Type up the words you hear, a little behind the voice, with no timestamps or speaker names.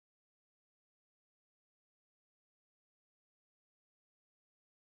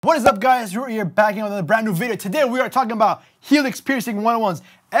What is up, guys? We're here back in with another brand new video. Today we are talking about Helix piercing 101s.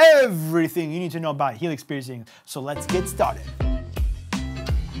 Everything you need to know about Helix piercing. So let's get started.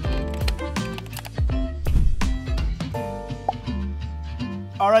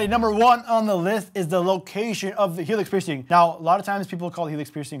 Alright, number one on the list is the location of the Helix piercing. Now, a lot of times people call Helix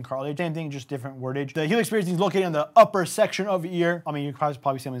piercing cartilage, same thing, just different wordage. The Helix piercing is located in the upper section of the ear. I mean, you can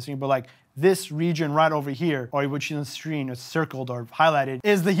probably see on the screen, but like this region right over here, or which is on the screen, it's circled or highlighted,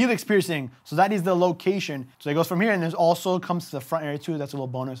 is the Helix piercing. So that is the location. So it goes from here, and there's also comes to the front area too. That's a little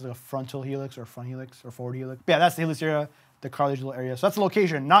bonus, like a frontal helix or front helix or forward helix. But yeah, that's the helix area, the cartilage little area. So that's the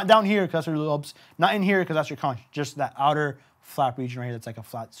location. Not down here because that's your lobes. Not in here because that's your conch. Just that outer flap region right here that's like a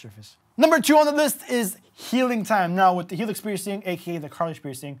flat surface. Number two on the list is healing time. Now with the Helix piercing, aka the cartilage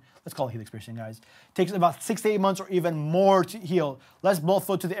piercing, let's call it Helix piercing, guys. It takes about 6 to 8 months or even more to heal. Less blood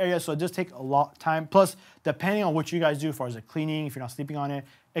flow to the area, so it does take a lot of time. Plus, depending on what you guys do as far as the cleaning, if you're not sleeping on it,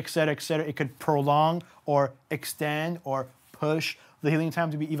 etc., it could prolong or extend or push the healing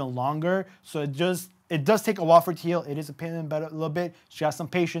time to be even longer. So it does take a while for it to heal. It is a pain in the butt a little bit. So you have some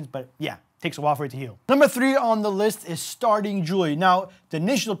patience, but yeah. Takes a while for it to heal. Number three on the list is starting jewelry. Now, the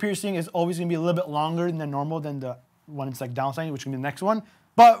initial piercing is always gonna be a little bit longer than normal than the when it's like downsizing, which can be the next one.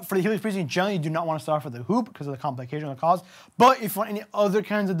 But for the Helix piercing, generally you do not want to start off with the hoop because of the complication it cause. But if you want any other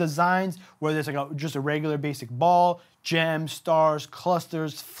kinds of designs, whether it's like just a regular basic ball, gems, stars,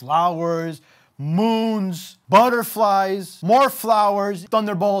 clusters, flowers, moons, butterflies, more flowers,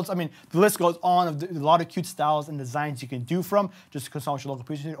 thunderbolts. I mean, the list goes on of a lot of cute styles and designs you can do from. Just consult with your local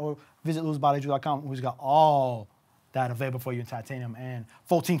piercing or visit louisbylulu.com, who's got all that available for you in titanium and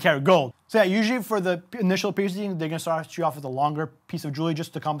 14-karat gold. So yeah, usually for the initial piercing, they're gonna start you off with a longer piece of jewelry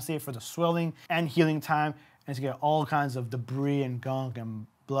just to compensate for the swelling and healing time and to get all kinds of debris and gunk and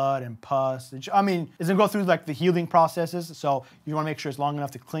blood and pus. I mean, it's gonna go through like the healing processes, so you wanna make sure it's long enough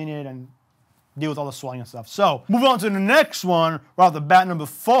to clean it and deal with all the swelling and stuff. So, move on to the next one, right off the bat, number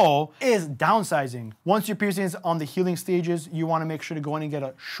 4, is downsizing. Once your piercing is on the healing stages, you want to make sure to go in and get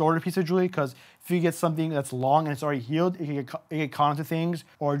a shorter piece of jewelry, because if you get something that's long and it's already healed, it can get caught into things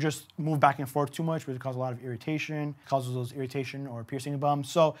or just move back and forth too much, which causes a lot of irritation, causes those irritation or piercing bumps.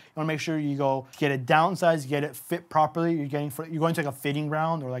 So, you want to make sure you go get it downsized, get it fit properly. You're going to like a fitting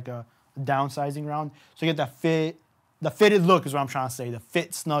round or like a downsizing round. So, you get that fit. The fitted look is what I'm trying to say. The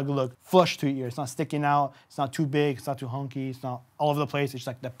fit, snug look, flush to your ear. It's not sticking out. It's not too big. It's not too hunky. It's not all over the place. It's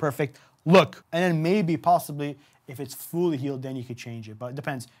like the perfect look. And then maybe, possibly, if it's fully healed, then you could change it. But it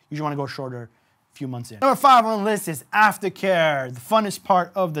depends. You usually want to go shorter a few months in. Number 5 on the list is aftercare, the funnest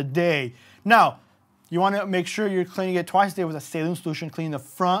part of the day. Now, you want to make sure you're cleaning it twice a day with a saline solution, cleaning the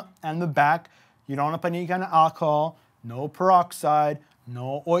front and the back. You don't want to put any kind of alcohol, no peroxide,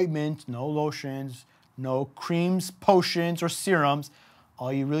 no ointment, no lotions, no creams, potions, or serums.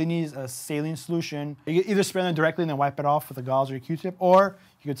 All you really need is a saline solution. You can either spray them directly and then wipe it off with a gauze or a Q-tip, or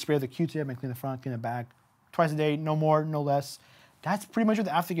you could spray the Q-tip and clean the front, clean the back twice a day, no more, no less. That's pretty much what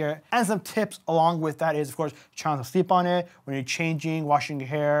the aftercare. And some tips along with that is, of course, trying to sleep on it when you're changing, washing your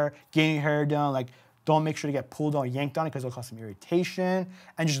hair, getting your hair done. Like, don't make sure to get pulled on or yanked on it because it'll cause some irritation.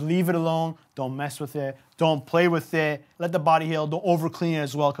 And just leave it alone. Don't mess with it. Don't play with it. Let the body heal. Don't over clean it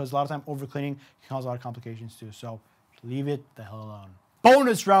as well, because a lot of time over cleaning can cause a lot of complications too. So leave it the hell alone.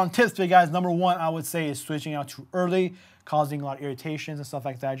 Bonus round tips for you guys. Number 1, I would say, is switching out too early, causing a lot of irritations and stuff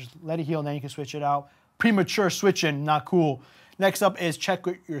like that. Just let it heal and then you can switch it out. Premature switching, not cool. Next up is check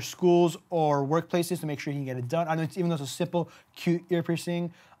with your schools or workplaces to make sure you can get it done. I know even though it's a simple, cute ear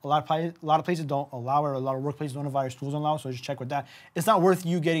piercing, a lot of places don't allow it, or a lot of workplaces don't allow it, schools don't allow it, so just check with that. It's not worth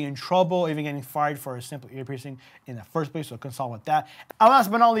you getting in trouble, even getting fired for a simple ear piercing in the first place, so consult with that. And last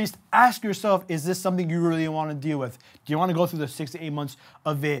but not least, ask yourself, is this something you really want to deal with? Do you want to go through the 6 to 8 months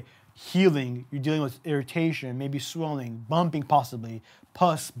of it healing? You're dealing with irritation, maybe swelling, bumping possibly,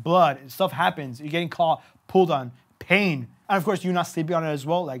 pus, blood, stuff happens. You're getting caught, pulled on, pain. And of course, you're not sleeping on it as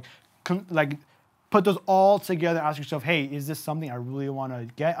well. Like put those all together and ask yourself, hey, is this something I really want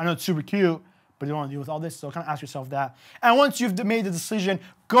to get? I know it's super cute, but you don't want to deal with all this, so kind of ask yourself that. And once you've made the decision,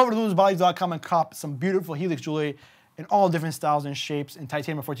 go over to louisbylulu.com and cop some beautiful Helix jewelry in all different styles and shapes in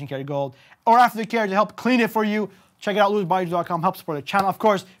titanium or 14-karat gold, or Aftercare to help clean it for you. Check it out, louisbylulu.com. Help support the channel. Of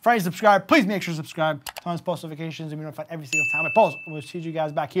course, if you're already subscribed, please make sure to subscribe. Turn on post notifications and be notified every single time I post. We'll see you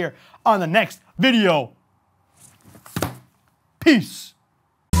guys back here on the next video. Peace.